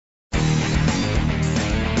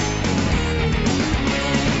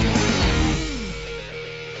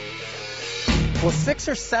Well,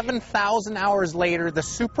 6,000 or 7,000 hours later, the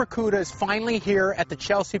Super Cuda is finally here at the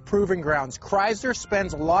Chelsea Proving Grounds. Chrysler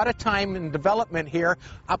spends a lot of time in development here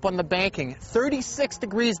up on the banking. 36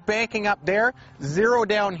 degrees banking up there, 0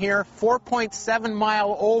 down here,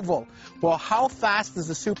 4.7-mile oval. Well, how fast is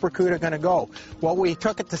the Super Cuda going to go? Well, we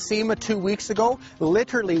took it to SEMA 2 weeks ago.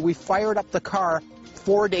 Literally, we fired up the car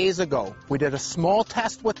 4 days ago. We did a small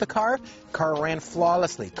test with the car. Car ran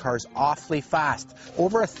flawlessly. Car's awfully fast.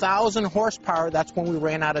 Over 1,000 horsepower, that's when we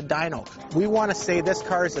ran out of dyno. We want to say this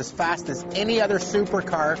car is as fast as any other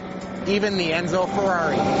supercar, even the Enzo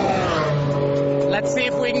Ferrari. Let's see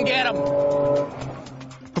if we can get him.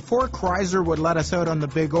 Before Chrysler would let us out on the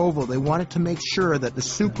big oval, they wanted to make sure that the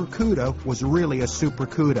Super Cuda was really a Super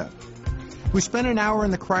Cuda. We spent an hour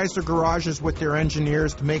in the Chrysler garages with their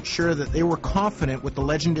engineers to make sure that they were confident with the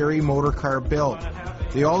legendary Motorcar build.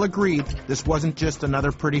 They all agreed this wasn't just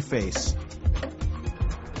another pretty face.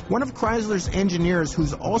 One of Chrysler's engineers,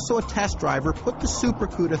 who's also a test driver, put the Super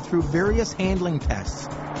Cuda through various handling tests.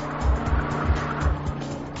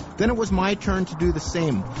 Then it was my turn to do the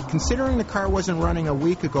same. Considering the car wasn't running a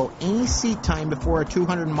week ago, any seat time before a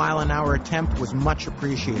 200-mile-an-hour attempt was much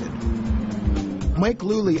appreciated. Mike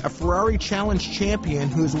Luley, a Ferrari Challenge champion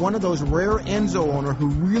who's one of those rare Enzo owners who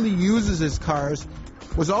really uses his cars,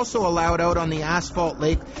 was also allowed out on the asphalt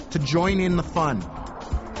lake to join in the fun.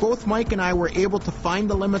 Both Mike and I were able to find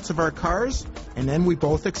the limits of our cars, and then we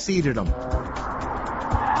both exceeded them.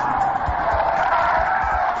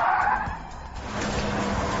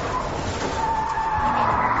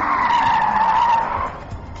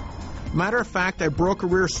 Matter of fact, I broke a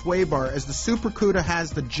rear sway bar as the Super Cuda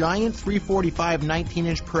has the giant 345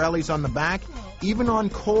 19-inch Pirellis on the back. Even on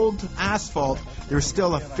cold asphalt, there's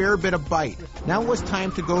still a fair bit of bite. Now it was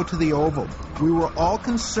time to go to the oval. We were all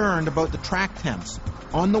concerned about the track temps.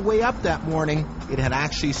 On the way up that morning, it had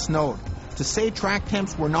actually snowed. To say track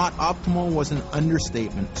temps were not optimal was an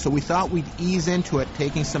understatement, so we thought we'd ease into it,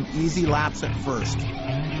 taking some easy laps at first.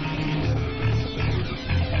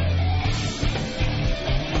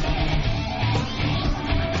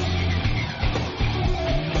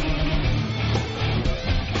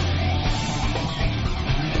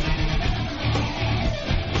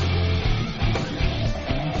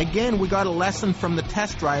 Again, we got a lesson from the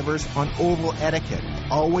test drivers on oval etiquette.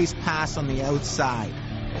 Always pass on the outside.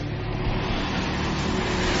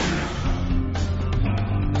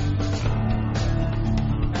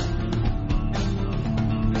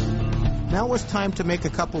 Now it was time to make a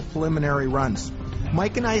couple preliminary runs.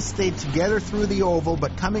 Mike and I stayed together through the oval,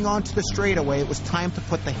 but coming onto the straightaway, it was time to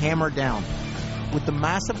put the hammer down. With the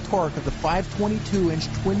massive torque of the 522-inch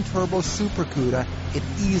twin-turbo Super Cuda, it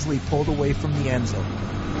easily pulled away from the Enzo.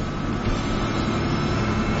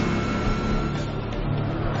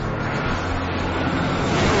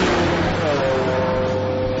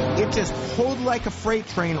 It just pulled like a freight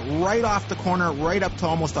train right off the corner, right up to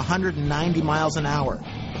almost 190 miles an hour.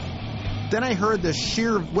 Then I heard this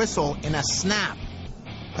sheer whistle and a snap.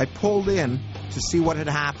 I pulled in to see what had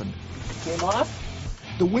happened. Came off?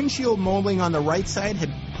 The windshield molding on the right side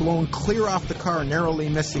had blown clear off the car, narrowly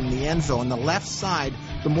missing the Enzo. On the left side,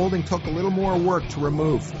 the molding took a little more work to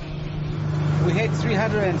remove. We hit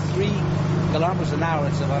 303 kilometers an hour.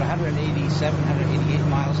 It's about 187, 188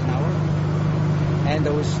 miles an hour. And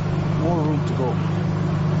there was more room to go.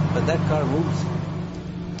 But that car moves.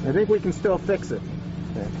 I think we can still fix it.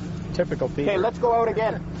 Yeah. Typical Peter. Okay, let's go out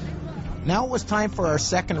again. Now it was time for our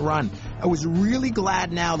second run. I was really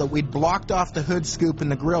glad now that we'd blocked off the hood scoop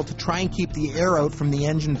and the grille to try and keep the air out from the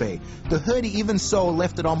engine bay. The hood, even so,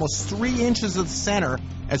 lifted almost 3 inches of the center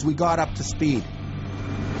as we got up to speed.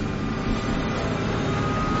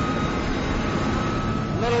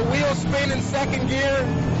 Little wheel spin in second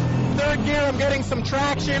gear. Third gear, I'm getting some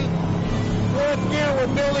traction. Fourth gear,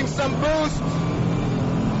 we're building some boost.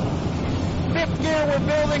 Fifth gear, we're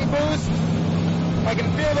building boost. I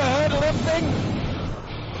can feel the hood lifting.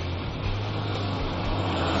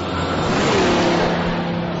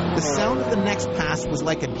 The sound of the next pass was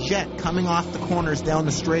like a jet coming off the corners down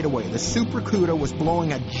the straightaway. The Super Cuda was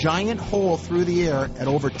blowing a giant hole through the air at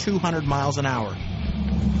over 200 miles an hour.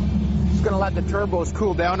 Just gonna let the turbos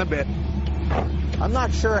cool down a bit. I'm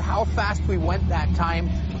not sure how fast we went that time.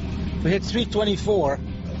 We hit 324.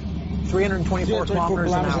 324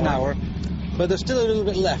 kilometers an hour. But there's still a little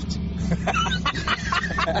bit left.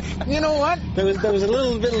 You know what? There was a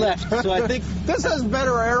little bit left, so I think... This has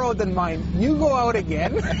better aero than mine. You go out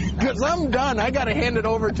again, because I'm done. I got to hand it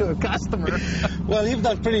over to a customer. Well, you've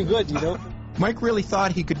done pretty good, you know. Mike really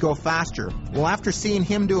thought he could go faster. Well, after seeing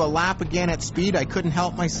him do a lap again at speed, I couldn't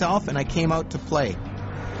help myself, and I came out to play.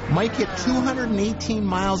 Mike hit 218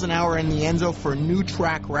 miles an hour in the Enzo for a new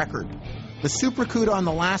track record. The Super Cuda on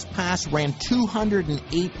the last pass ran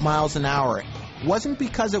 208 miles an hour. It wasn't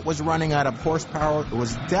because it was running out of horsepower, it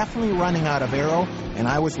was definitely running out of aero, and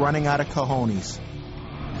I was running out of cojones.